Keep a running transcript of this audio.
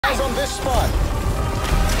this spot.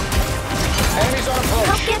 Enemies on approach.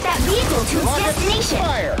 Help get that vehicle to its destination.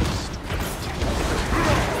 Fire.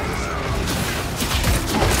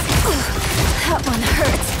 That one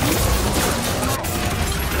hurts.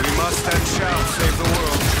 We must and shall save the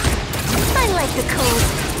world. I like the cold.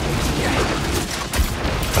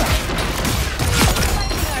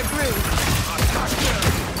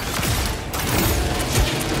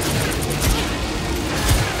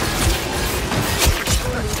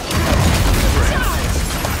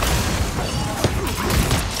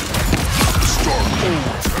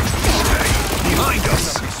 Behind us!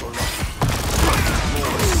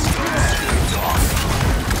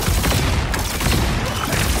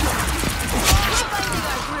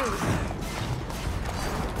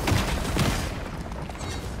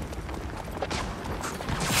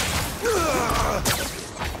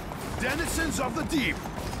 Denizens of the deep!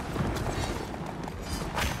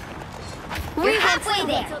 We're halfway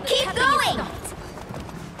there. Keep going!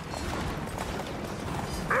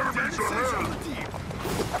 Denizens of the deep!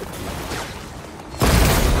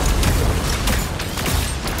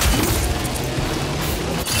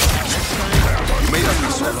 You made us be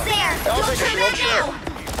so Almost there. I'll Don't take a turn shield, back sure. now.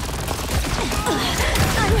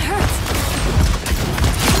 I'm hurt.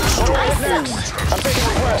 What next? I'm taking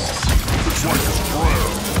requests. Which one is bro?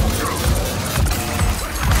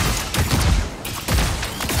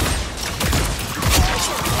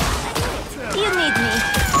 You need me.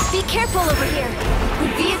 Be careful over here. The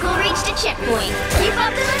vehicle reached a checkpoint. Keep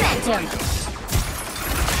up the momentum.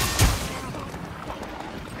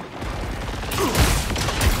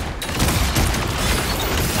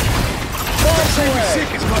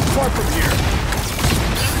 Sick is not far from here.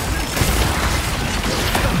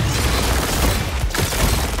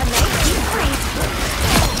 A nice deep freeze.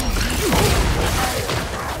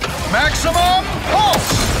 Maximum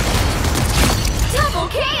pulse! Double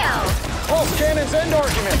KO. Pulse cannons end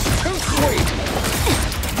arguments. Too sweet.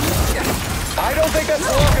 I don't think that's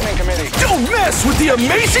the welcoming committee. Don't mess with the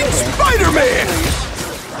amazing Spider-Man!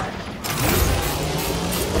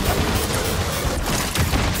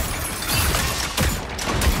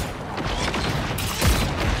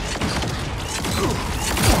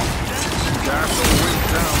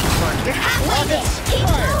 You're halfway there. Keep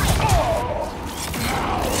going.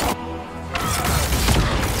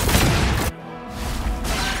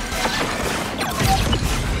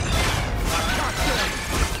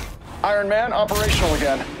 Iron Man operational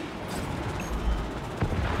again.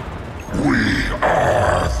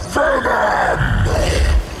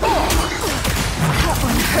 That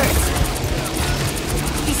one hurts.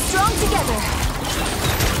 Be strong together.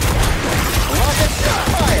 Rocket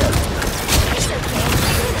fire! It's okay.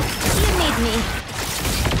 You need me.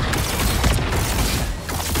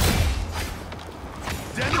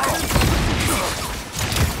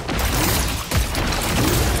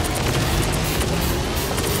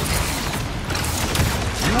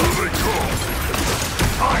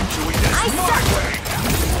 I'm doing this I my suck. way!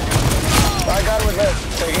 I gotta admit,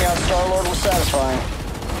 taking out Star-Lord was satisfying.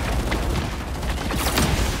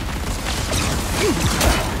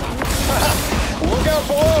 Look out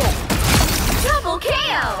below! Double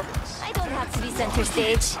KO. I don't have to be center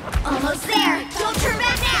stage. Almost there. Don't turn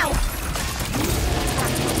back now.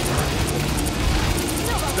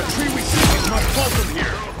 The tree we seek is not far from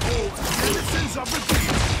here. Denizens of the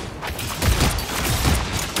deep.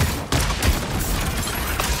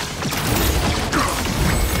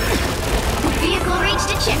 Vehicle reached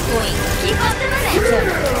a checkpoint. Keep up the momentum.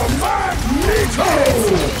 Magneto!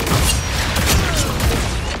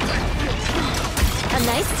 A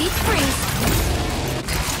nice deep freeze.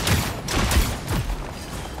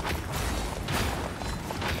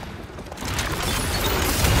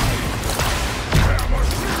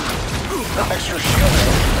 Extra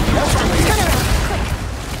shielding. That's Turn relief. around, quick.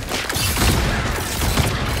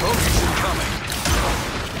 Focus incoming.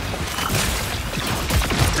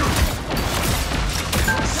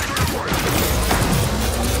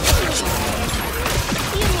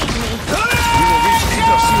 You need me. We will reach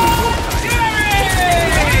Peter soon.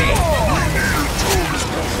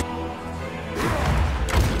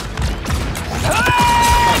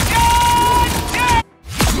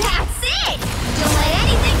 That's it. Don't let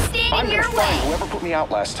anything stand I'm in gonna your find way. whoever put me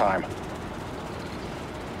out last time.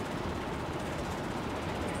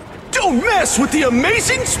 Don't mess with the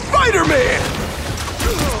amazing Spider-Man!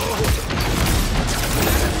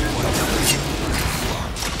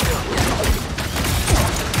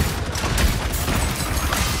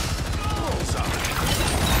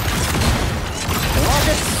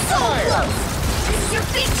 Rocket fire! This is your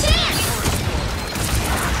big chance.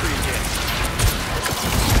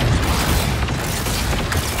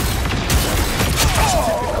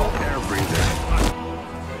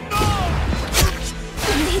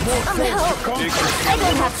 help. I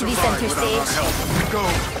don't have to be center stage. Go.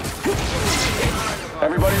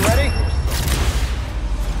 Everybody ready?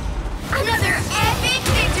 Another epic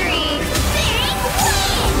victory! Big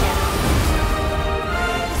win!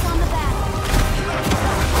 On the back.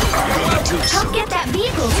 Help get that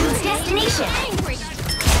vehicle to its destination.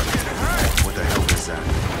 What the hell is that?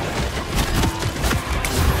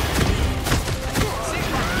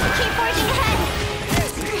 Keep forging ahead.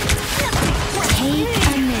 Take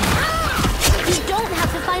a nap. You don't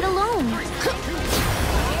have to fight alone.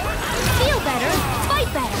 Feel better, fight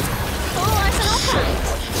better. Full arsenal point.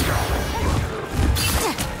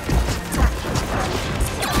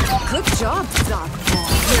 Good job, Doc.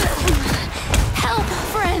 Help,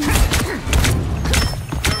 friends.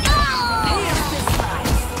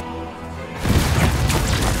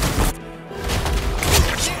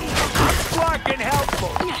 Fucking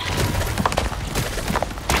helpful.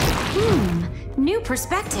 New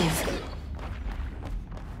perspective.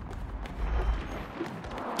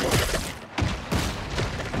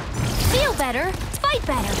 Feel better, fight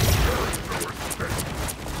better.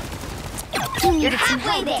 You're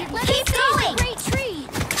halfway there. Keep going. Great tree.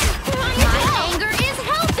 My anger is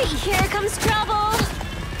healthy. Here comes trouble.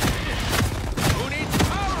 Who needs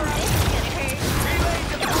power?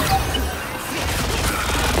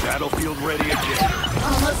 Battlefield ready again.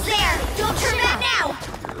 Almost there. Don't turn back now.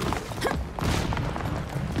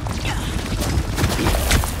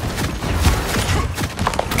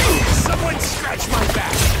 Someone scratch my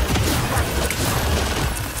back.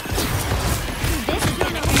 This is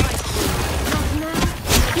gonna hurt.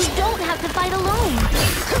 You don't have to fight alone.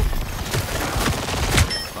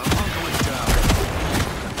 I'm hunkering down.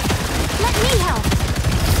 Let me help.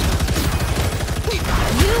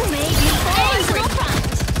 You made me angry.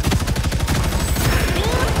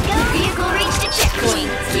 The vehicle reached a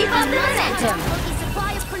checkpoint. Keep up the momentum.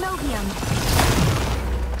 Supply of pronovium.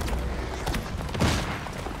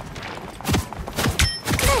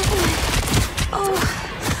 Oh,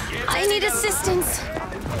 I need assistance.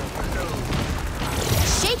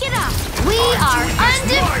 Shake it up. We are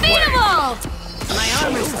undefeatable. My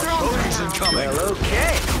armor's strong. Incoming.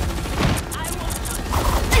 Okay.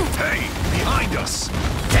 Hey, behind us.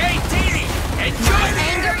 Hey, Dee! Enjoy the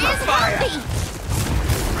Anger is fire. healthy.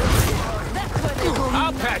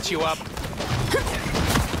 I'll patch you up.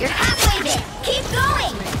 You're halfway there. Keep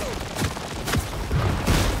going.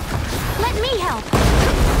 Let me help.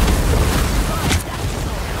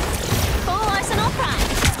 Full arsenal prime.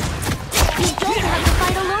 You don't have to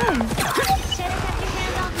fight alone.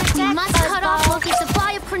 We must cut off Loki's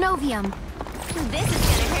supply of pronovium. This is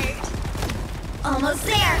gonna hurt. Almost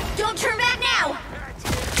there. Don't turn back now.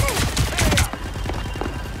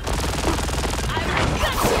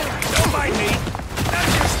 Don't mind me. I'm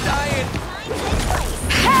just dying.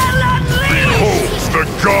 Behold the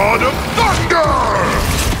god of thunder!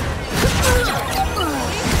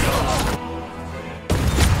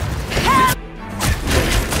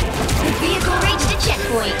 The vehicle reached a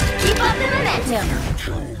checkpoint. Keep up the momentum.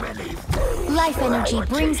 Life energy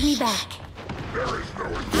brings me back.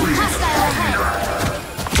 Hostile ahead.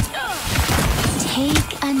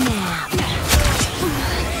 Take a nap.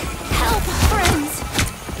 Help, friends.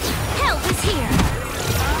 Help is here.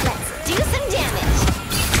 Let's do some damage.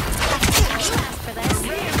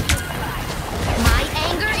 My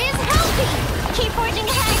anger is healthy. Keep forging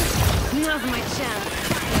ahead. Now's my chance.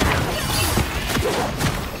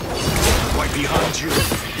 Right behind you.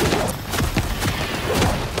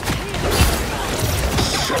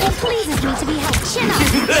 It pleases me to be helped. Chin up.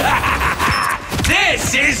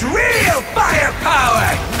 This is real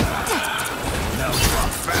firepower! Now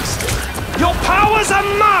drop faster. Your powers are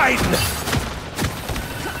mine!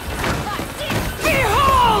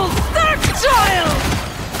 Behold! Versatility!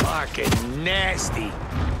 Fucking nasty.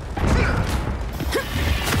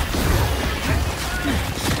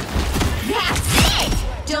 That's it!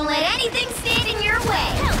 Don't let anything stand in your way.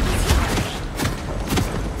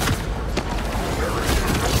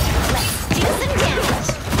 Let's do some damage.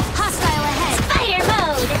 Hostile ahead. Spider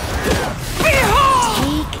mode. Behold!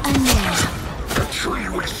 Take a nap. The tree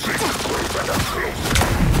which seeks benefit.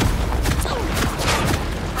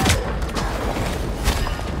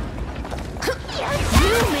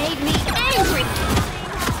 You made me angry.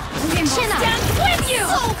 Chin up. With you.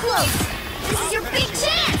 So close. This is your big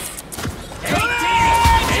chance. Hey, Dee!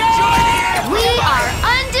 Enjoy the air! We are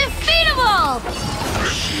undefeatable.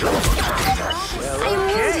 I'm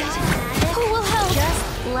wounded. Who will help? Just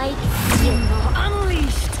like you.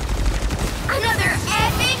 Unleashed. Another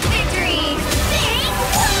epic victory. Big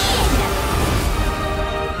win.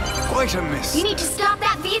 Quite a miss. You need to stop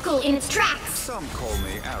that vehicle in its tracks. Some call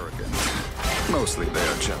me arrogant. Mostly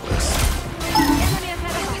they're jealous.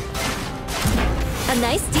 A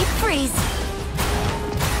nice deep freeze.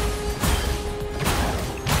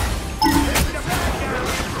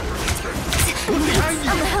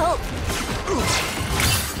 Some help.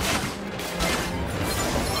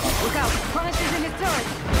 Look out! Punisher's in his turret!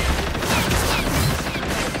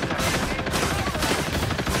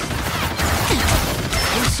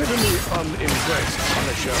 Consider me unimpressed,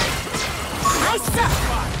 Punisher. I suck.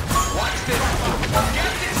 Watch this!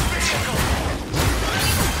 Get this vehicle!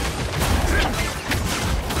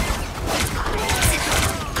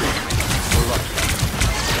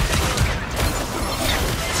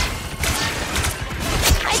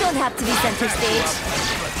 I don't have to be center stage.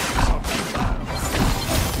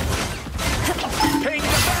 Ping the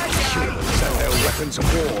bad guy! Humans and their weapons of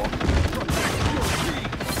war.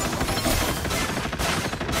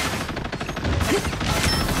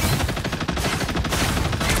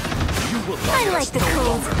 I like the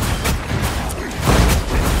cold.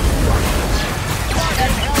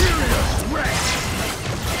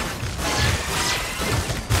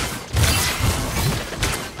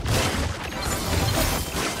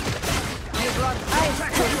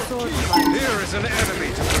 Here is an enemy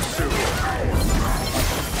to pursue.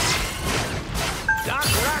 Doc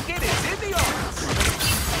Rocket is in the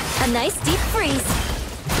office! A nice deep freeze.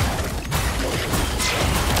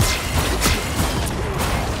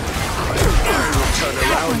 Turn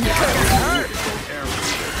around.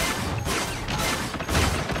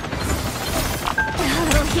 A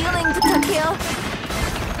little healing to Tokyo.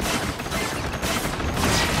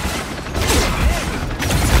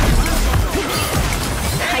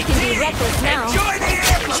 I can be reckless now. Enjoy the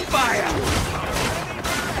amplifier!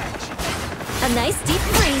 A nice deep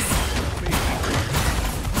freeze.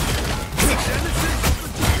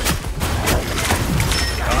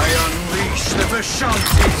 I unleash the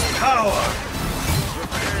Versatility power.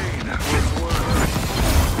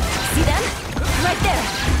 See them? Right there.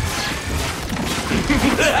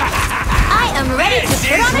 I am ready to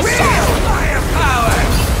put on a show. Firepower!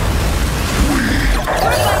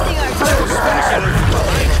 We're finding our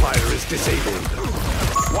Fire is disabled.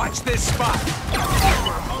 Watch this spot!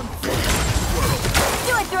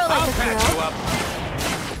 Do I throw like I'll a patch you girl? up!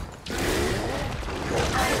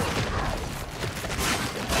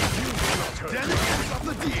 Denizens of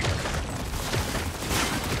the deep.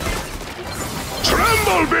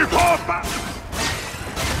 Tremble before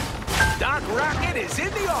Doc Rocket is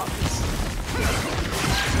in the office!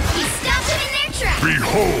 He stopped them in their tracks.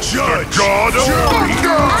 Behold the God of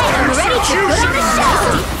Thunder! I am ready to put on a show.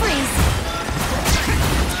 Deep freeze.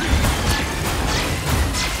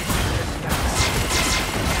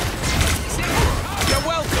 You're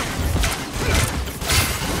welcome!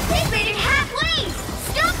 They made it halfway.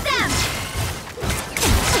 Stop them.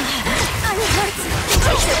 I'm hurt.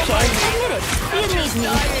 It's okay. Admit it. You need me.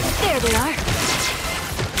 There they are.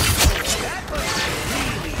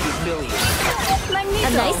 A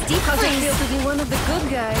nice deep How's it freeze. feel to be one of the good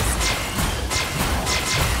guys?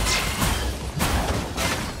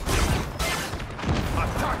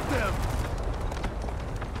 Attack them.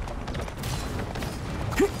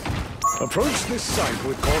 Approach this site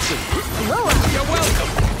with caution. Lower. You're welcome!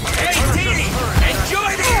 Hey, T!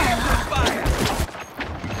 Enjoy the amplifier!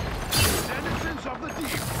 Denizens of the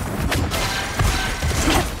deep.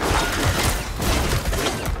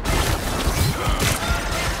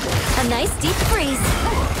 A nice deep freeze.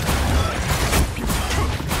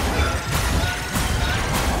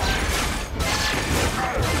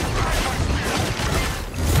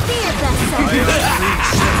 Fear blast.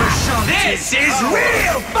 This is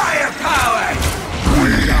real firepower!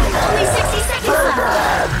 Only 60 seconds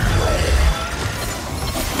left.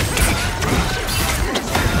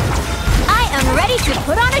 I am ready to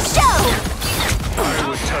put on a show. I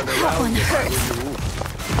would turn That around one if I hurts. were you.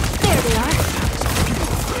 There they are.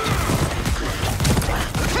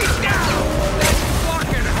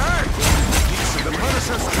 Fucking hurt! The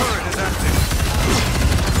Punisher's turret is active.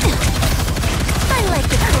 I like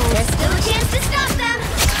the cold. There's still a chance to stop them.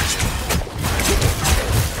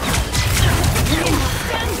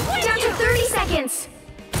 Down to 30 seconds.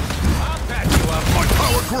 I'll patch you up! My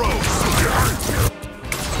power grows.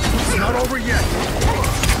 It's not over yet.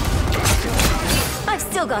 I've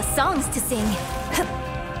still got songs to sing.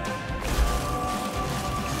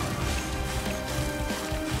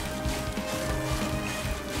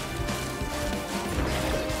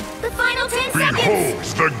 The final 10 seconds. Behold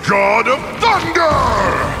the God of Thunder!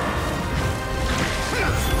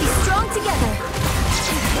 Be strong together.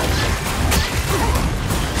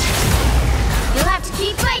 You'll have to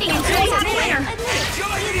keep fighting until you have a winner.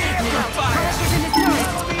 Enjoy the amplifier!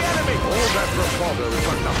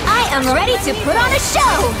 am ready to put on a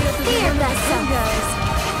show! Fear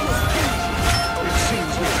vessel!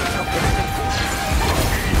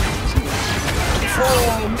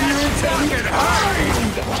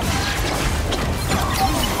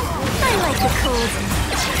 I like the cold.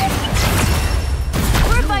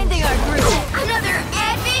 We're finding our groove. Another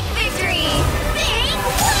epic victory! Big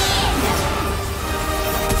win!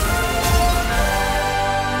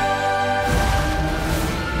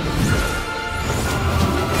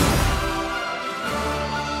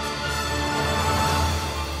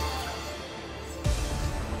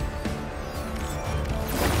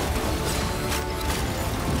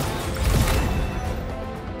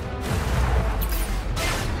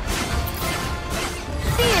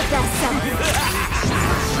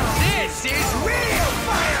 This is real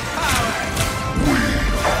firepower!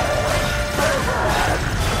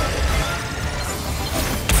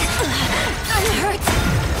 I'm hurt.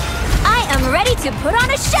 I am ready to put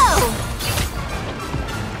on a show!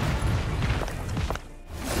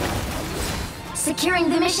 Securing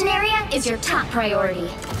the mission area is your top priority.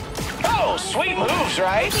 Oh, sweet moves,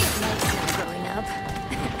 right? Growing up,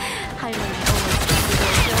 I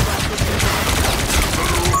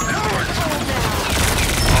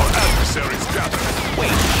Our adversaries gather.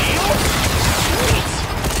 Wait, shield? Sweet!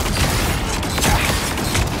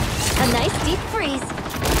 a nice deep freeze.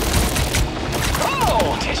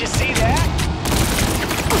 Oh, did you see that?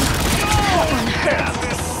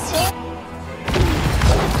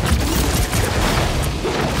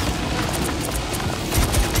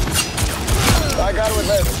 I got it with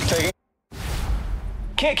this. Taking.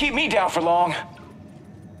 Can't keep me down for long.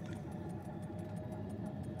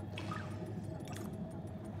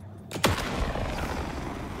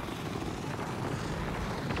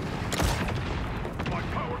 My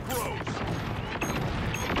power grows.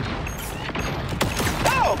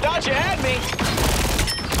 Oh, thought you had me.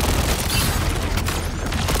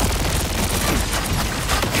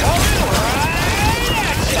 Coming right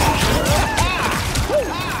at ya.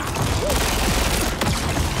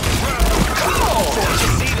 Oh, did you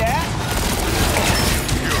see that?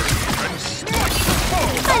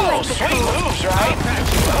 Oh, sweet moves, right?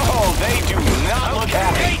 Oh, they do not look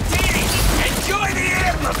happy. Hey, Dee! Enjoy the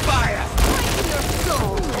amplifier!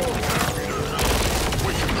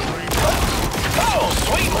 Oh,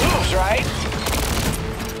 sweet moves, right?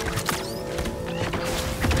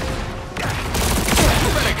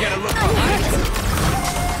 Better get a look behind you.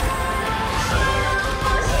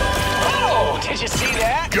 Oh, did you see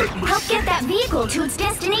that? Help get that vehicle to its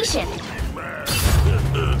destination.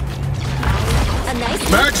 A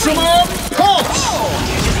nice Maximum pulse!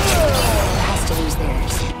 has to lose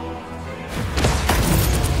theirs.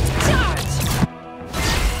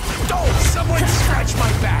 Oh, someone scratch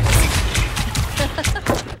my back!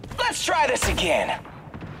 Let's try this again.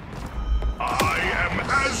 I am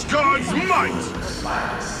Asgard's might.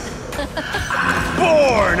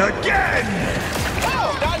 Born again.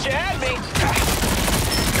 Oh, thought you had me.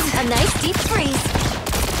 A nice deep freeze.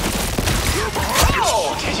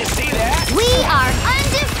 Oh, did you see that? We are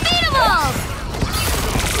undefeatable!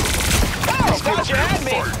 Oh, thought you had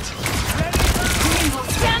me.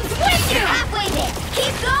 Stand with you! You're halfway there.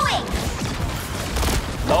 Keep going!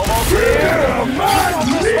 Almost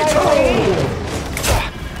here.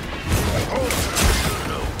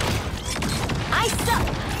 I suck!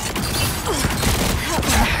 That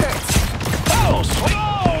one hurts. Oh, sweet.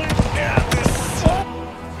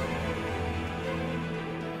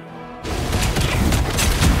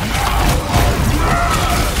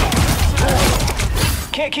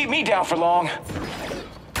 Can't keep me down for long.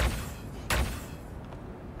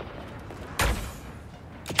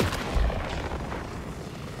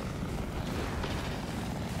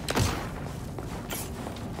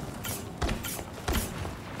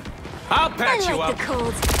 I'll I patch you like up. the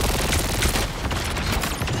cold.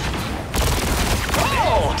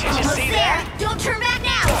 Oh, did you see that? Don't turn back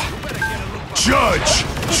now! Judge,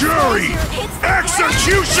 jury,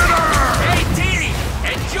 executioner. Hey, Dee!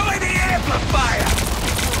 Enjoy the amplifier!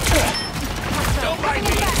 Don't mind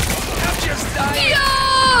me. I'm just dying.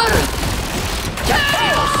 Oh,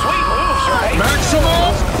 sweet moves, right?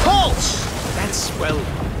 Maximum pulse! That's, well,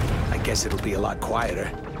 I guess it'll be a lot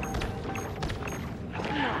quieter.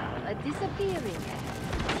 Disappearing.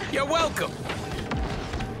 You're welcome.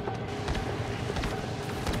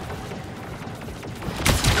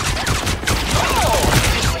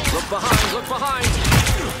 Look behind, look behind.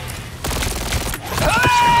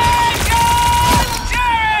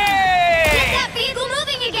 Get that vehicle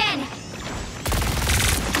moving again!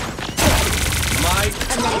 Mike.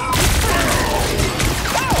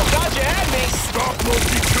 Oh, thought you had me. Stop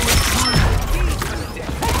multi-killing.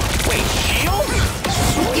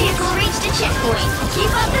 Vehicle reached a checkpoint.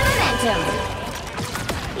 Keep up the momentum.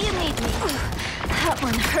 You need me. That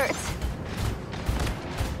one hurts.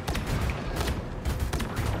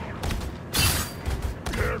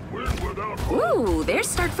 Can't win without hope. Ooh, there's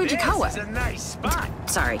Stark Fujikawa. This is a nice spot.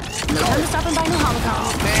 Sorry, no time to stop and buy new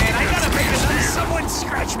holocaust. Man, I gotta make it. Someone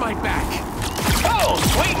scratch my back. Oh,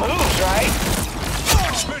 sweet moves, right?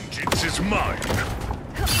 Vengeance is mine.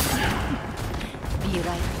 Be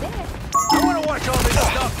right there. I wanna watch all this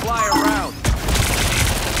stuff fly around.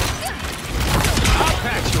 I'll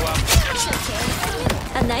patch you up.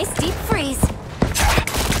 A nice deep freeze.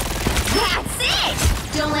 That's it!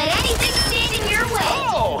 Don't let anything stand in your way.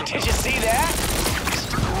 Oh, did you see that?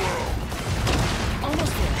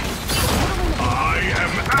 Almost there. I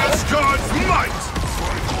am Asgard's might.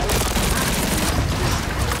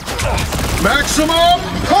 Maximum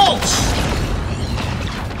pulse.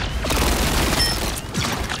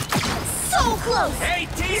 So close! Hey,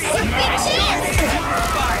 Dee It's a big chance!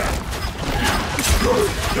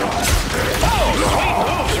 Oh, sweet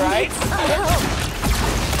moves, right?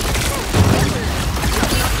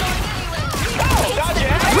 Oh, gotcha!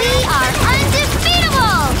 We are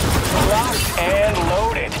undefeatable! Locked and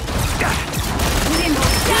loaded.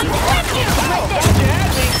 Right there.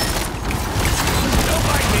 Gotcha, me. Don't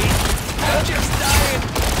mind me. I'm just dying.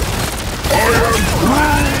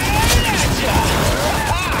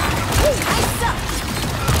 I suck.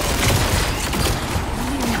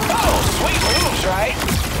 Oh, sweet moves, right?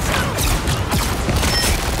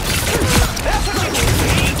 That's what you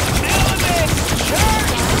need. Element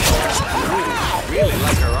charge. I really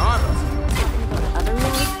like her armor.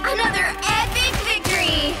 Another epic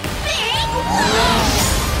victory! Big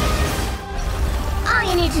All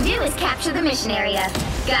you need to do is capture the mission area.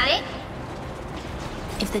 Got it?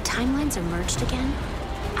 If the timelines are merged again,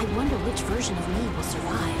 I wonder which version of me will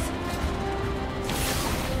survive.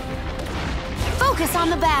 Focus on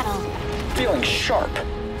the battle. Feeling sharp.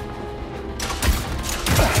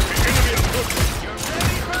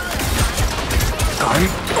 I'm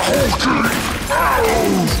Hulk.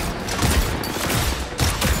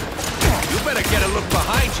 You better get a look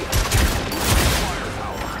behind you.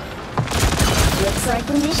 Looks like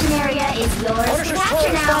the mission area is yours to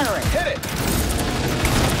capture now. Hit it.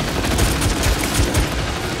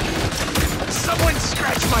 Someone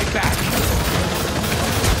scratch my back.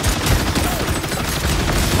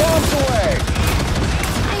 Bombs away.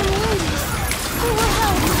 I am wounded. Who will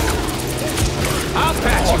help? I'll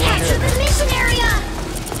patch you up. Capture the mission area!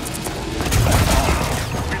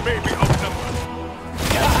 We may be outnumbered.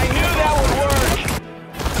 I knew that would work.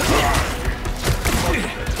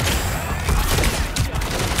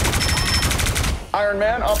 Iron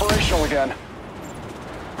Man operational again.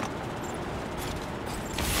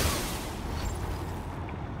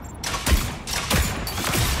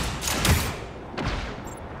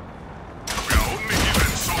 We are only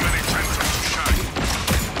given so many chances to shine.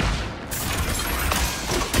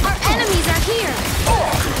 Our enemies are here!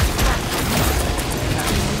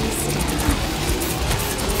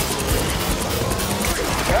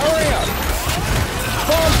 Hurry up.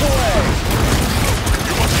 Bombs away.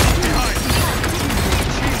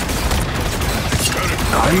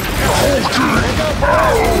 I'm Hulk.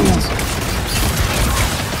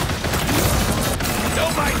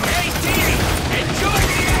 Don't mind me. Hey, Dee, enjoy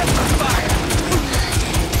the amplifier.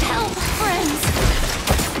 Help, friends!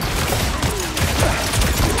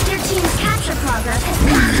 Your team's capture progress has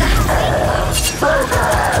been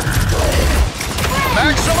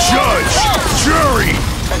Judge, jury,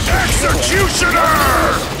 executioner.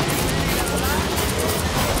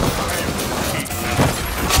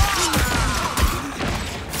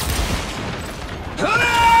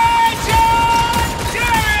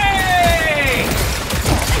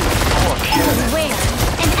 Where?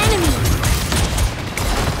 An enemy!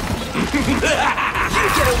 You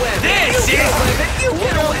get away. This is you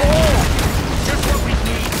get away. Just what we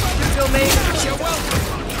need. You feel me? You're welcome.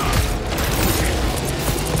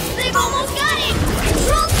 They've almost got it!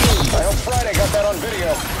 Control C! I hope Friday got that on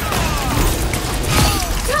video.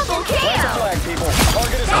 Double Plant the kill! flag, people.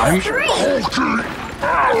 Target is I'm out.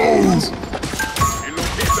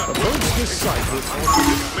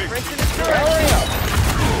 Hurry up.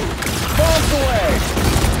 Bombs away.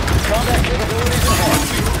 Combat capabilities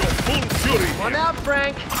enhanced. One out,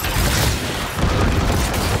 Frank.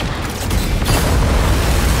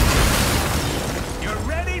 You're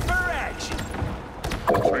ready for action.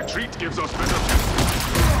 Retreat gives us better chances.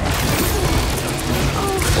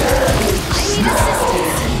 I need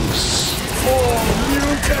assistance! For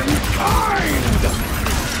mutant kind!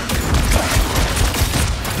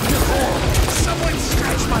 Someone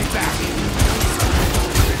scratch my back.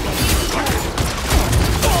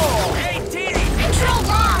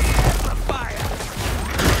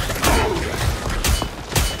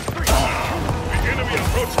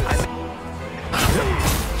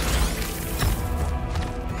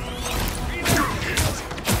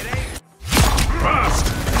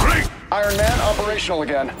 operational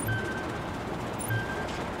again.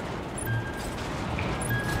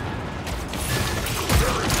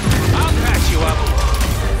 I'll patch you up.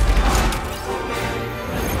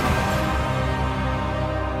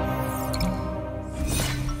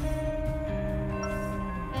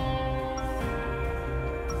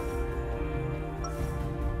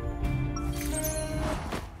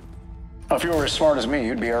 If you were as smart as me,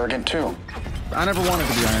 you'd be arrogant too. I never wanted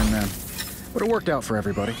to be Iron Man, but it worked out for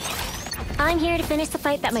everybody. I'm here to finish the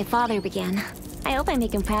fight that my father began. I hope I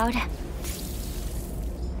make him proud.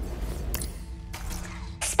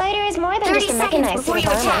 Spider is more than just a mechanized suit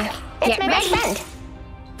of armor. It's my best friend.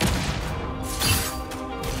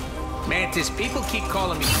 Mantis, people keep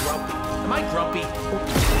calling me grumpy. Am I grumpy?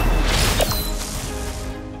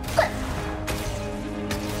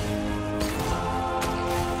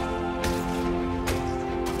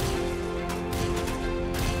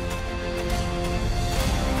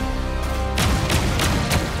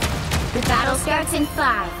 The battle starts in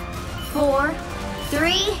 5, 4,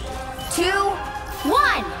 3, 2,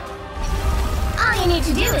 1! All you need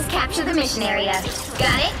to do is capture the mission area.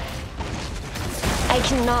 Got it? I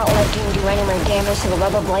cannot let Doom do any more damage to the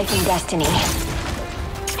web of life and destiny.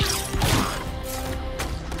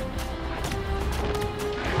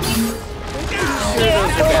 You're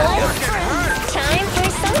up, little. Time for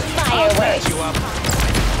some fireworks.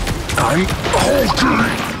 I'm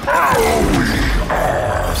Hulking! Mine's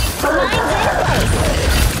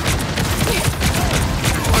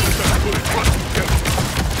in place.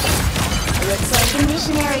 Looks like the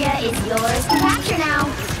mission area is yours to capture now.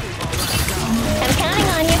 I'm counting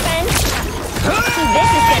on you, friend. This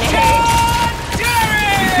is gonna hurt.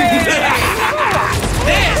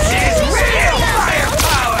 This is real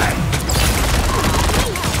firepower!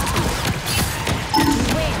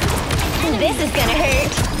 This is gonna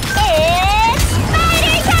hurt. It's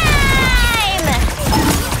spider time!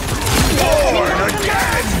 Born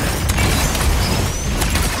again!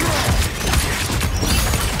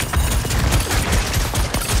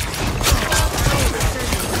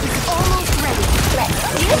 Almost ready. Let's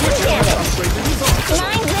do some damage.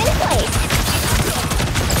 Mine's in place.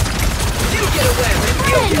 You get away, man!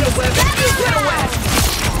 You get away, man! You get away!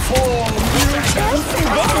 This is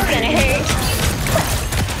gonna hurt.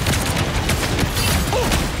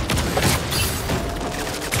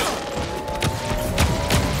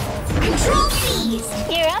 Control these!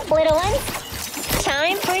 You're up, little one.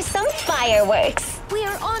 Time for some fireworks. We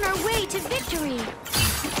are on our way to victory.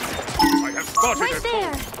 I have spotted Right it.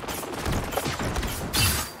 there.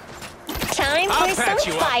 Time I'll for patch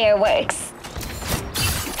some you up. fireworks.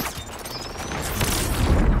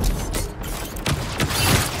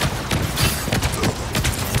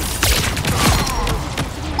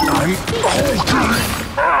 I'm Hulking!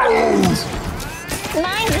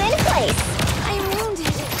 Mine's in place. I'm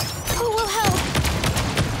wounded. Who will help?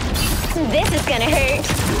 This is gonna hurt.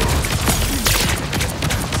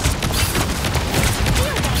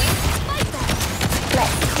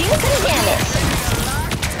 Let's do some damage.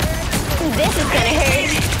 This is gonna hurt.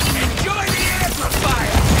 Enjoy the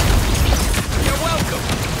amplifier! You're welcome!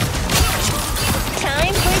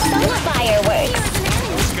 Time for some fireworks.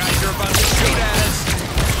 Those guys are about to shoot at us!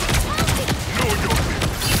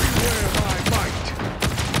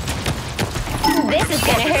 This is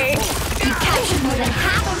gonna hurt. You captured more than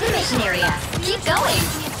half of the mission area. Keep going.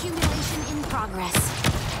 Accumulation in progress.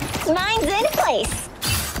 Mine's in place.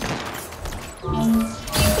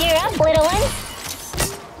 You're up, little one.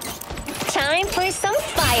 Time for some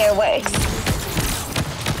fireworks.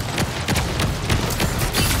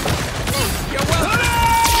 You're welcome!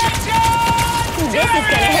 This is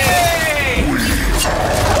gonna hurt.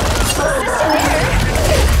 System error.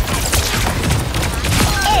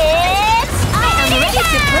 I am ready to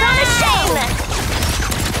put on a show!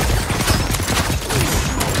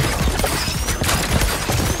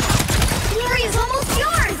 Glory is almost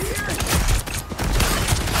yours!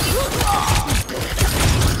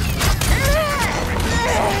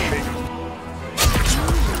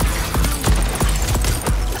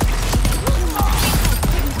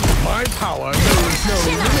 My power knows no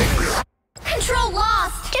limits. Control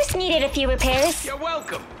lost! Just needed a few repairs. You're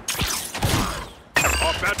welcome!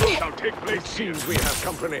 Our battle shall take place. Seems we have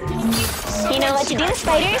company. You know what to do,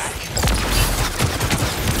 spiders?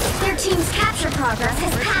 Their team's capture progress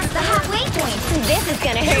has passed the halfway point. This is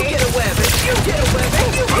gonna hurt. You get away, man! You get away,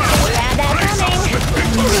 man! You get away! Grab that coming.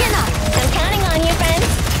 Chin up. I'm counting on you, friends.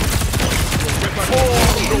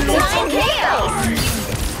 Mine's in place.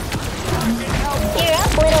 You're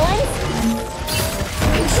up, little one.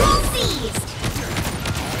 Control seized.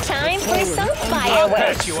 Time for some I'll fireworks.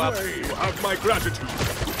 patch you up! You have my gratitude.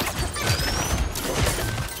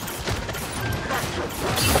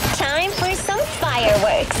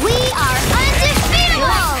 fireworks. We are undefeatable!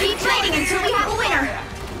 Let's keep fighting until we have a winner!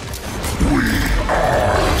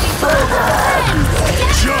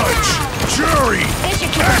 Judge, jury,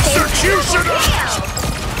 executioner!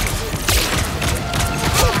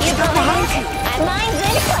 You go ahead. Mine's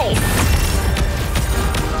in place.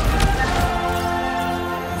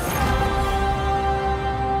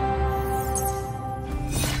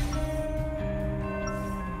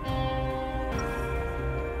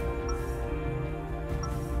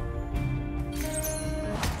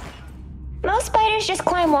 Most spiders just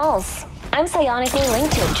climb walls. I'm psionically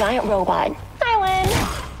linked to a giant robot. I win.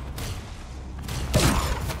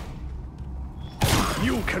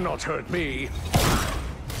 You cannot hurt me.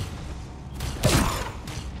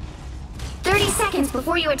 30 seconds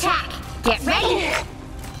before you attack. Get ready!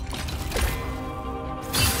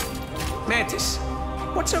 Mantis,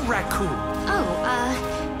 what's a raccoon?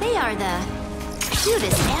 Oh, they are the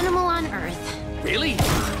cutest animal on Earth. Really?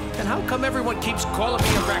 And how come everyone keeps calling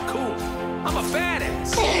me a raccoon? I'm a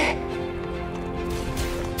badass.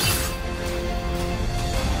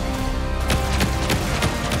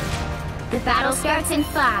 The battle starts in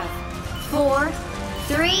 5, 4,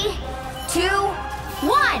 3, 2,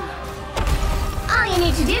 1! All you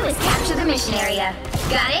need to do is capture the mission area.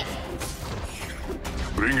 Got it?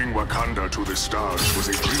 Bringing Wakanda to the stars was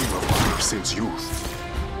a dream of mine since youth.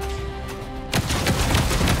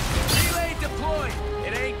 Relay deployed.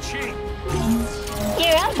 It ain't cheap.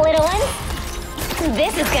 You're up, little one.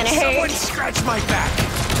 This is gonna Someone hurt. scratch my back.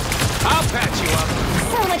 I'll patch you up.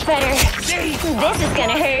 So much better. This is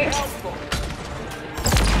gonna hurt.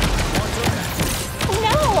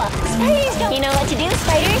 No! Spiders don't... You know what to do,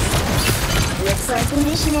 spiders? Looks like the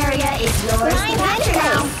mission area is yours to capture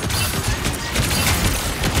now.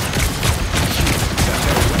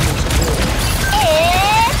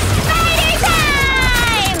 It's spider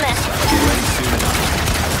time!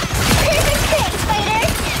 Perfect trick, spider!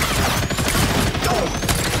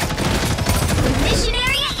 The mission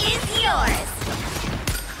area is yours.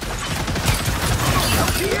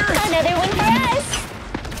 Another one for us!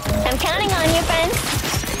 I'm counting on you, friends.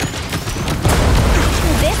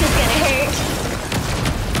 This is gonna hurt.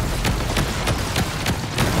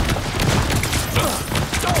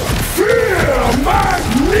 Fear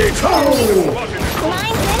Magneto!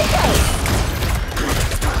 Mine's in place.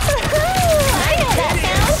 Woohoo! I know that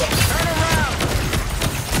sound.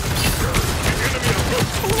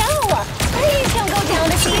 No! Please don't go down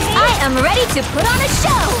this easy. I am ready to put on a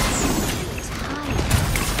show.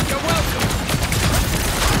 You're welcome.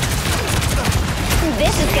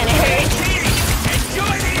 This is gonna hurt.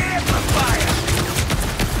 Enjoy the amplifier.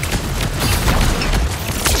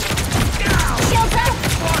 Shields up.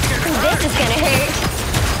 This is gonna hurt.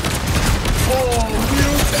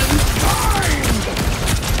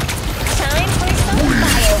 Time for some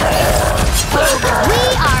fireworks. We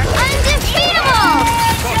are undefeatable!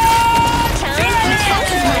 Time for some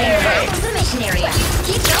fireworks. The mission area.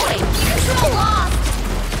 Keep going. Control lost.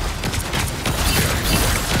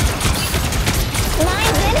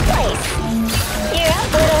 Mine's in place. You're up,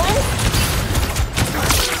 little one.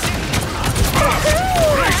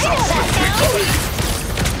 Woohoo! I know that sound.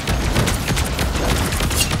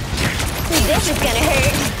 This is gonna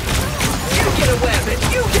hurt. You get a weapon.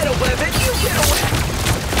 You get a weapon. You get a weapon.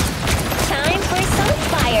 Time for some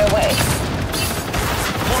fireworks.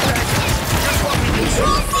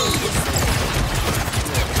 Control C.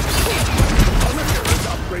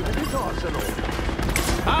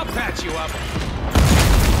 I'll patch you up.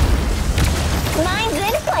 Mine's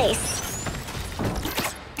in place.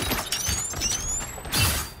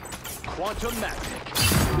 Quantum magic.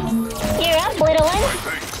 You're up, little one.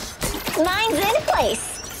 Thanks. Mine's in place.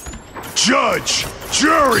 Judge,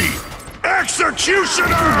 jury, executioner!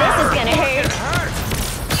 This is gonna hurt.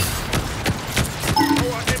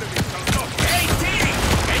 Hey, Dee!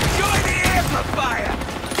 Enjoy the amplifier.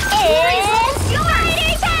 It's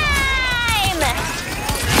spider time!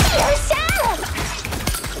 You're sharp!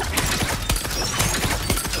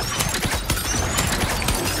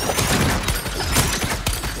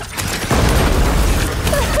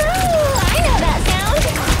 Woohoo! I know that sound.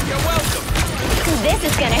 You're welcome. This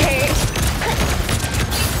is gonna hurt.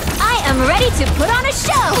 I am ready to put on a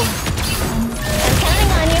show. I'm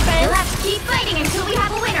counting on you, friends. Let's keep fighting until we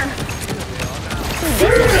have a winner.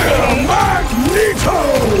 This is gonna hurt. Magneto!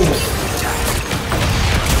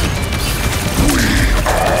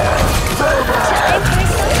 Time for some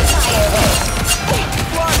fireworks.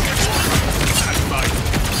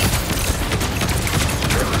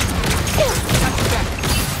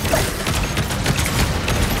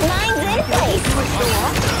 Mine's in place.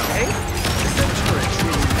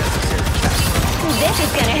 This is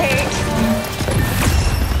is gonna hurt.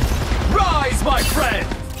 Rise, my friend!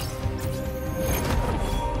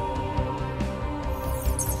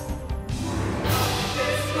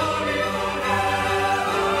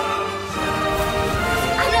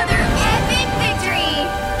 Another epic victory!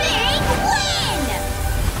 Big win!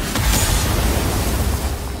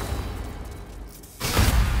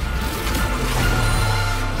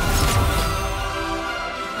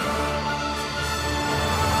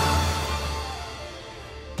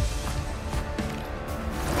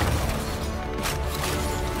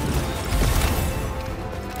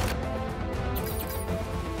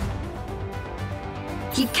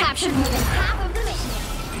 You've captured more than half of the mission.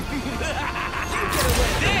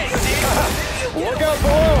 Look out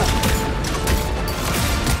below!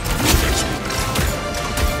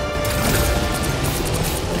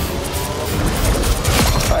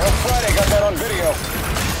 I hope Friday got that on video.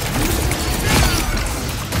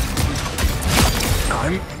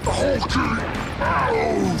 I'm halting.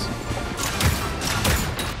 Ow!